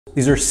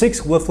These are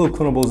 6 Webflow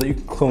clonables that you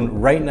can clone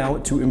right now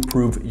to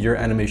improve your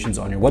animations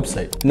on your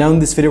website. Now in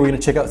this video, we're going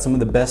to check out some of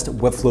the best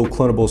Webflow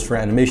clonables for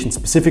animation,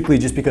 specifically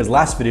just because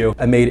last video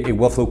I made a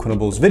Webflow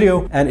clonables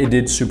video and it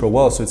did super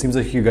well. So it seems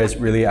like you guys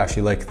really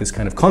actually like this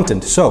kind of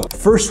content. So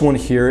first one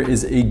here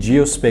is a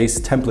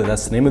Geospace template.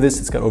 That's the name of this.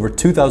 It's got over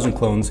 2,000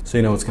 clones, so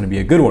you know it's going to be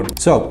a good one.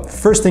 So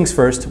first things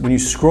first, when you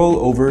scroll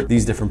over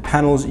these different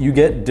panels, you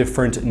get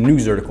different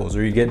news articles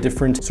or you get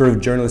different sort of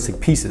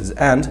journalistic pieces,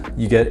 and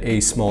you get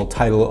a small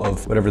title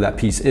of whatever that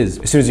piece is.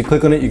 As soon as you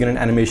click on it, you get an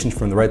animation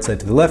from the right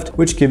side to the left,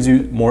 which gives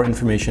you more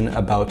information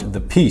about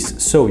the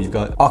piece. So you've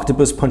got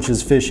octopus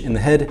punches fish in the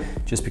head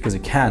just because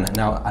it can.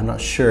 Now, I'm not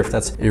sure if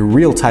that's a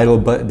real title,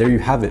 but there you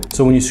have it.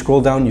 So when you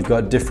scroll down, you've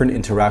got different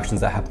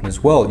interactions that happen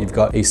as well. You've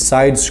got a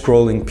side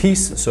scrolling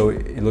piece. So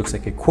it looks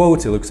like a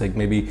quote. It looks like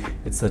maybe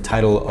it's the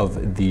title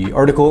of the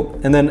article.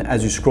 And then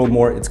as you scroll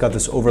more, it's got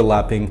this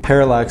overlapping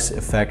parallax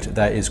effect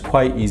that is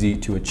quite easy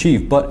to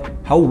achieve. But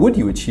how would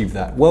you achieve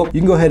that? Well, you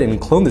can go ahead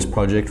and clone this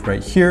project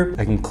right here.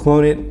 I can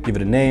clone it, give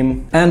it a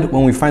name. And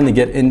when we finally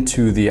get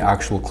into the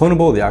actual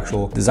clonable, the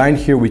actual design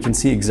here, we can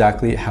see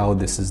exactly how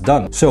this is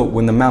done. So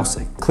when the mouse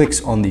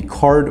clicks on the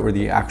card or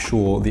the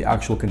actual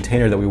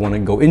container that we want to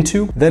go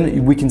into,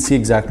 then we can see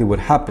exactly what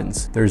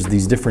happens. There's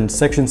these different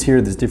sections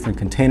here, there's different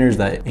containers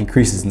that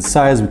increases in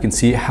size. We can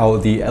see how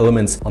the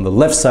elements on the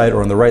left side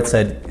or on the right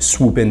side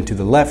swoop into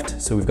the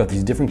left. So we've got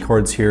these different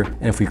cards here.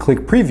 And if we click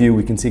preview,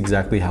 we can see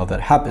exactly how that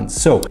happens.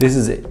 So this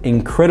is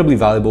incredibly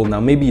valuable.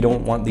 Now, maybe you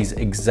don't want these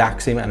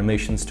exact same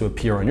animations to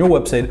appear on your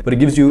website, but it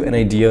gives you an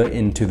idea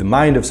into the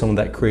mind of someone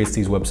that creates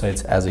these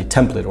websites as a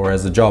template or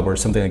as a job or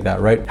something like that,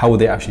 right? How would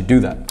they actually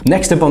do that?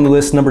 Next up on the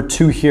list, number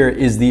 2 here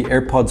is the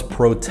AirPods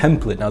Pro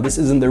template. Now, this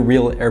isn't the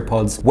real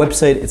AirPods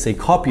website, it's a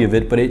copy of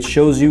it, but it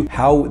shows you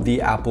how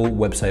the Apple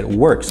website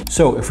works.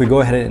 So if we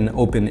go ahead and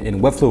open in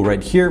Webflow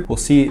right here, we'll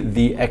see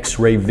the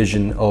X-ray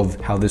vision of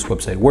how this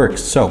website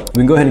works. So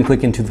we can go ahead and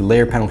click into the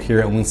layer panel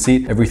here and we'll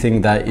see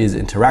everything that is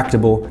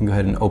interactable. We can go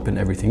ahead and open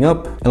everything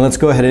up and let's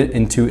go ahead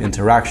into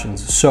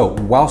interactions. So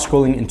while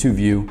scrolling into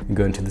view, we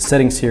go into the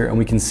settings here and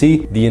we can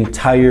see the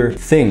entire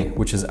thing,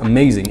 which is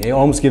amazing. It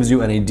almost gives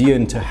you an idea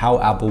into how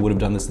Apple would have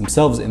done this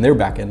themselves in their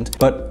backend.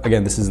 But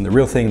again, this isn't the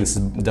real thing. This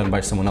is done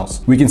by someone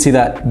else. We can see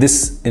that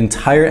this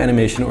entire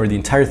animation or the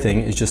entire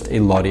thing is just a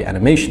Lottie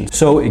animation.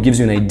 So it gives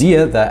you an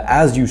idea that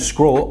as you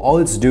scroll, all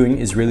it's doing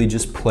is really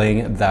just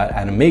playing that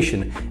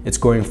animation. It's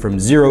going from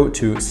 0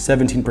 to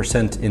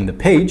 17% in the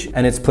page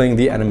and it's playing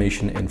the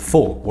animation in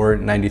full or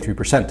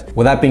 93%.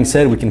 With that being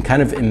said, we can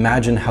kind of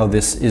imagine how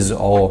this is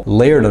all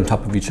layered on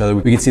top of each other.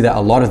 We can see that a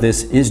lot of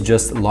this is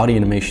just Lottie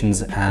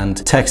animations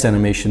and text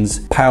animations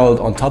piled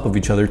on top of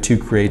each other to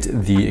create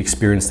the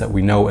experience that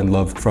we know and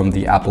love from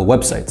the Apple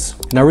websites.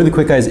 Now, really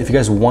quick guys, if you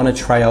guys want to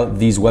try out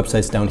these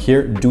websites down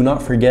here, do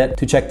not forget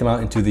to check them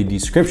out into the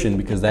description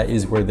because that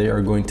is where they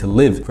are going to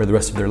live for the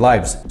rest of their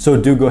lives. So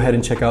do go ahead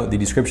and check out the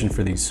description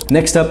for these.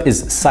 Next up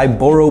is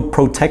Cyborg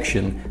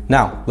protection.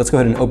 Now, let's go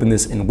ahead and open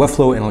this in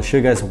Webflow and I'll show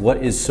you guys what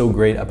is so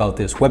great about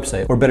this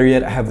website. Or better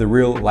yet, I have the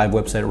real live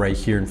website right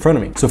here in front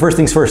of me. So first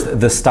things first,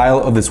 the style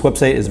of this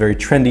website is very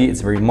trendy,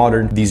 it's very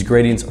modern. These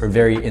gradients are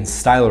very in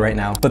style right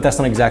now, but that's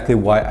not exactly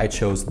why I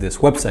chose this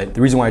website.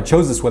 The reason why I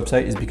chose this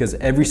website is because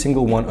every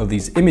single one of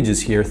these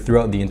images here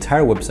throughout the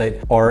entire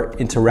website are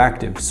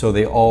interactive. So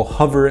they all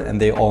hover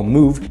and they all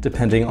move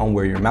depending on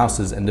where your mouse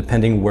is and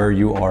depending where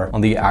you are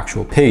on the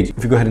actual page.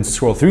 If you go ahead and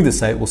scroll through the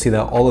site, we'll see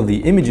that all of the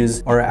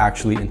images are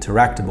actually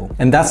interactable.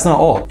 And that's not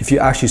all. If you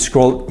actually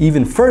scroll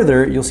even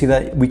further, you'll see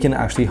that we can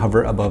actually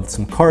hover above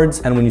some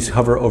cards. And when you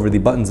hover over the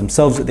buttons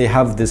themselves, they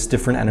have this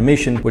different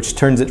animation, which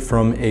turns it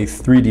from a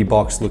 3D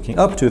box looking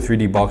up to a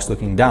 3D box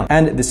looking down.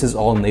 And this is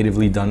all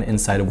natively done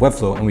inside of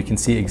Webflow. And we can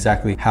see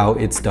exactly how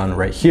it's done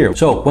right here.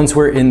 So once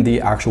we're in the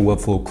actual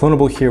Webflow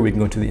clonable here, we can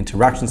go to the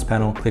interactions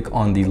panel, click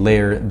on the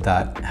layer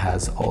that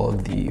has all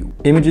of the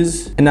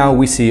images. And now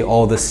we see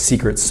all the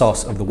secret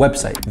sauce of the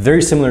website.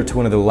 Very similar to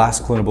one of the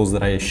last clonables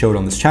that I showed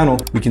on this channel,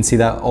 we can see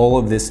that all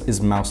of this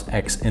is mouse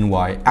X and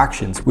Y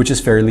actions, which is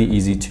fairly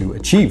easy to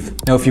achieve.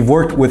 Now, if you've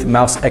worked with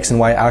mouse X and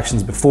Y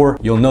actions before,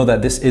 you'll know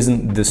that this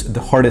isn't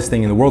the hardest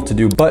thing in the world to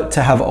do, but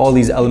to have all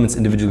these elements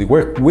individually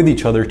work with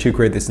each other to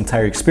create this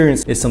entire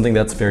experience is something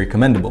that's very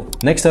commendable.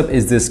 Next up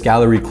is this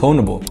gallery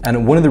clonable.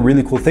 And one of the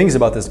really cool things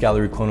about this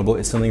gallery clonable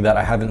is something that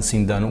I haven't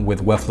seen done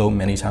with Webflow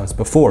many times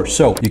before.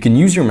 So you can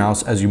use your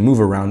mouse as you move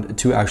around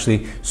to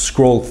actually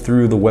scroll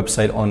through the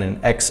website on an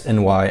X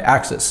and Y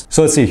axis.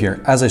 So let's see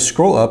here, as I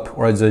scroll up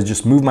or as I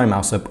just move my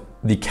mouse up,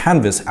 the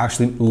canvas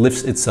actually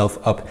lifts itself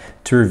up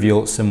to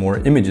reveal some more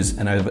images.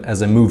 And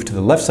as I move to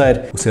the left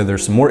side, we'll see that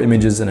there's some more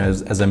images. And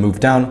as I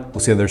move down, we'll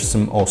see that there's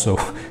also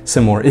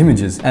some more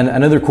images. And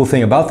another cool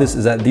thing about this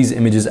is that these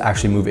images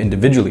actually move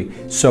individually.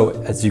 So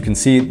as you can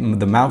see,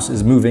 the mouse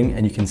is moving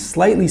and you can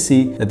slightly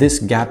see that this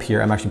gap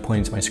here, I'm actually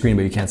pointing to my screen,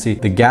 but you can't see,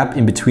 the gap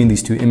in between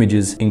these two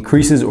images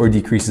increases or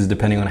decreases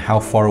depending on how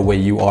far away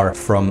you are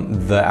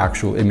from the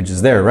actual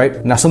images there,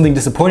 right? Now, something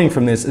disappointing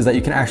from this is that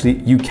you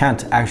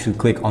can't actually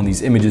click on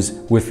these images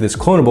with this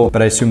clonable,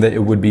 but I assume that it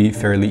would be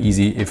fairly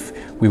easy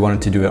if we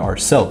wanted to do it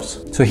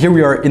ourselves. So here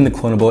we are in the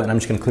Cloneable, and I'm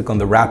just gonna click on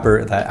the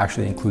wrapper that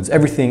actually includes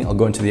everything. I'll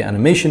go into the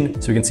animation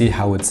so we can see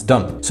how it's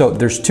done. So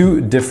there's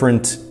two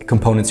different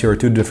components here, or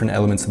two different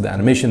elements of the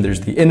animation. There's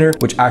the inner,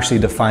 which actually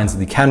defines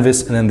the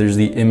canvas, and then there's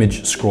the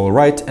image scroll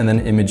right, and then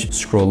image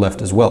scroll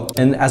left as well.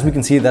 And as we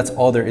can see, that's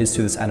all there is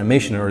to this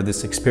animation or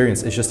this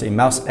experience. It's just a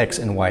mouse X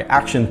and Y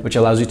action, which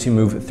allows you to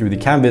move through the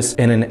canvas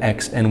in an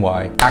X and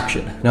Y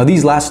action. Now,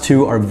 these last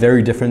two are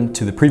very different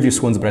to the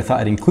previous ones, but I thought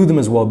I'd include them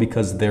as well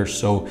because they're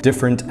so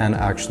different, and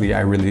actually I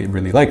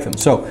really like them.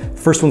 So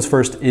first ones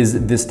first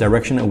is this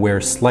direction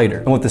aware slider.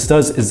 And what this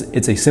does is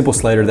it's a simple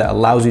slider that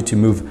allows you to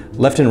move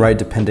left and right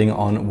depending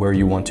on where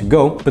you want to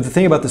go. But the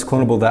thing about this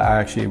Cloneable that I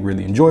actually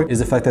really enjoy is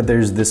the fact that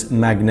there's this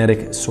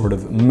magnetic sort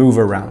of move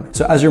around.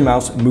 So as your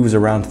mouse moves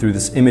around through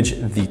this image,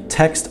 the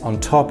text on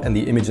top and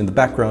the image in the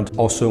background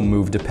also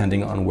move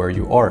depending on where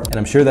you are. And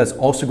I'm sure that's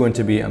also going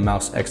to be a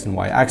mouse X and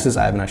Y axis.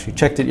 I haven't actually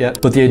checked it yet,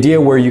 but the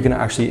idea where you can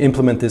actually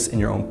implement this in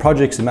your own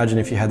projects, imagine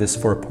if you had this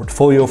for a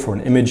portfolio, for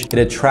an image, it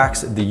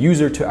attracts the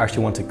user to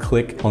actually want to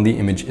click on the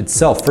image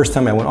itself. First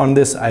time I went on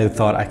this, I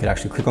thought I could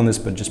actually click on this,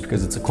 but just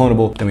because it's a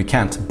Cloneable, then we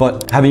can't.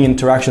 But having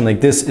interaction like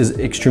this is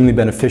extremely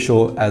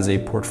beneficial as a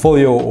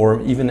portfolio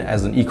or even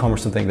as an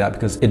e-commerce, something like that,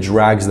 because it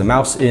drags the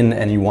mouse in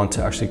and you want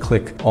to actually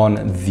click on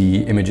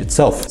the image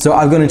itself. So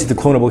I've gone into the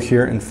Cloneable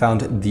here and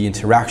found the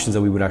interactions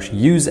that we would actually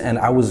use, and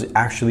I was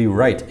actually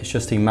right. It's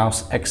just a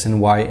mouse X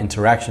and Y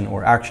interaction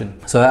or action.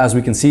 So as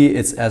we can see,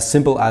 it's as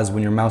simple as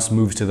when your mouse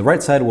moves to the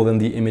right side, well then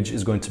the image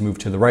is going to move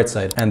to the right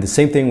side. And the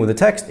same thing with the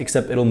text,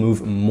 except it'll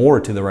move more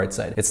to the right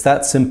side. It's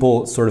that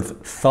simple sort of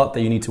thought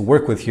that you need to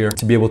work with here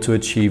to be able to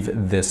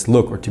achieve this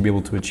look or to be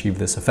able to achieve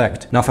this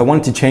effect. Now, if I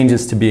wanted to change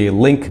this to be a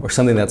link or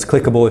something that's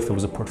clickable, if it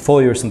was a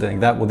portfolio or something like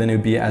that, well then it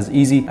would be as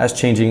easy as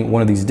changing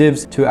one of these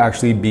divs to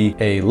actually be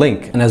a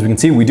link. And as we can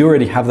see, we do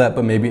already have that,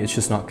 but maybe it's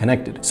just not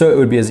connected. So it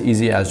would be as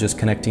easy as just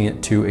connecting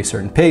it to a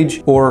certain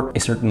page or a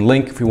certain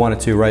link if we wanted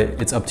to, right?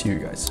 It's up to you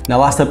guys. Now,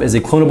 last up is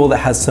a Cloneable that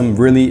has some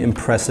really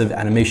impressive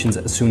animations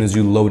as soon as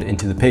you load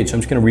into the page. So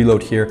I'm just gonna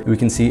reload here and we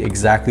can see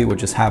exactly what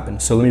just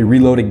happened. So let me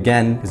reload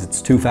again because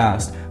it's too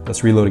fast.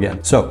 Let's reload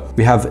again. So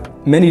we have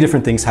many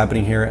different things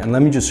happening here, and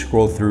let me just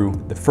scroll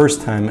through the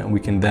first time and we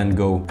can then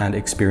go and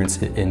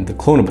experience it in the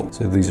Cloneable.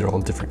 So these are all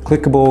different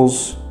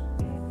clickables.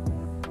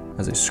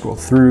 As I scroll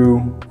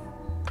through,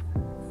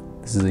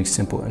 this is a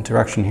simple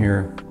interaction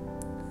here.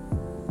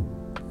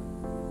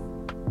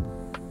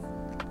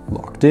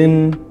 Locked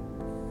in,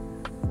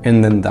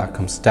 and then that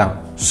comes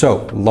down.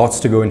 So lots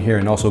to go in here,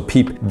 and also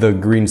peep the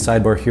green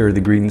sidebar here, the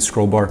green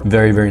scroll bar,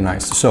 very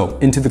nice. So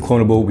into the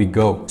Cloneable we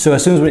go. So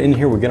as soon as we're in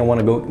here, we're gonna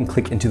wanna go and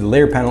click into the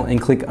layer panel and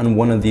click on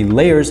one of the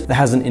layers that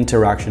has an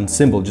interaction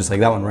symbol, just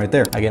like that one right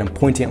there. Again, I'm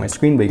pointing at my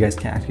screen, but you guys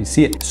can't actually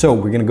see it. So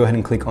we're gonna go ahead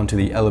and click onto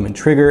the element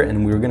trigger,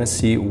 and we're gonna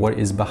see what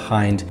is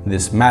behind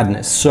this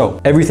madness.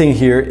 So everything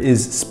here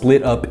is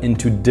split up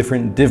into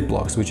different div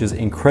blocks, which is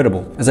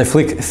incredible. As I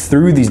flick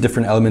through these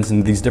different elements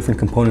and these different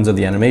components of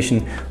the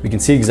animation, we can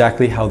see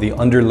exactly how the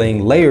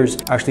underlying layers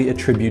actually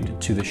attribute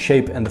to the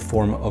shape and the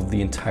form of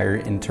the entire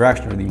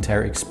interaction or the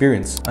entire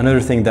experience. Another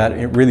thing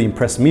that really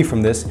impressed me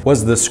from this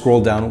was the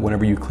scroll down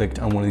whenever you clicked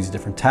on one of these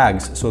different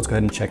tags. So let's go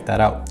ahead and check that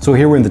out. So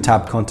here we're in the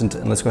tab content,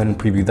 and let's go ahead and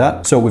preview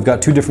that. So we've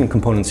got two different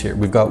components here.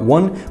 We've got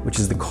one, which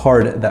is the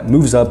card that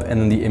moves up, and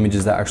then the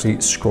images that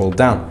actually scroll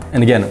down.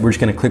 And again, we're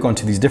just gonna click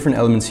onto these different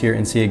elements here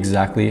and see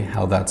exactly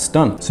how that's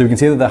done. So we can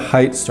see that the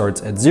height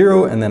starts at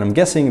 0, and then I'm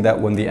guessing that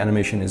when the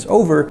animation is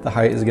over, the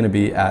height is gonna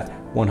be at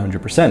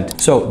 100%.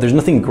 So there's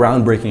nothing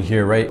groundbreaking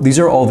here, right? These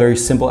are all very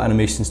simple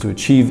animations to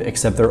achieve,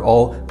 except they're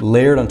all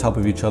layered on top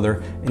of each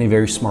other in a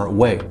very smart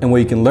way. And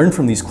what you can learn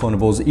from these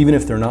Cloneables, even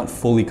if they're not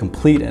fully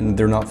complete and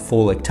they're not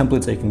full like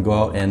templates that you can go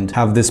out and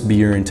have this be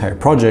your entire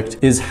project,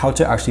 is how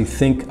to actually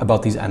think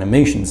about these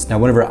animations. Now,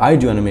 whenever I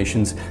do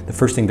animations, the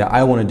first thing that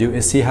I want to do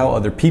is see how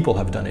other people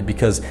have done it,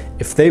 because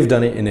if they've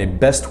done it in a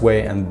best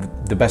way and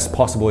the best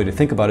possible way to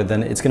think about it,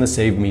 then it's going to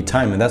save me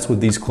time. And that's what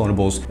these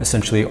Cloneables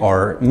essentially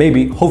are,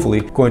 maybe,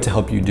 hopefully, going to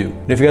help you do.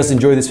 And if you guys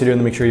enjoyed this video,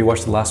 then make sure you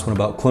watch the last one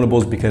about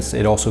Cloneables, because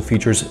it also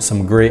features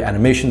some great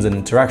animations and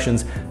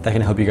interactions that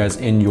can help you guys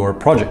in your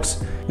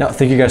projects. Now,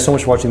 thank you guys so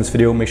much for watching this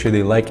video. Make sure that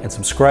you like and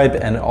subscribe,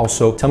 and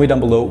also tell me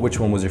down below which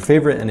one was your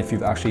favorite and if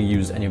you've actually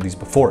used any of these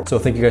before. So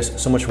thank you guys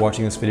so much for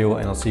watching this video,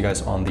 and I'll see you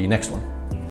guys on the next one.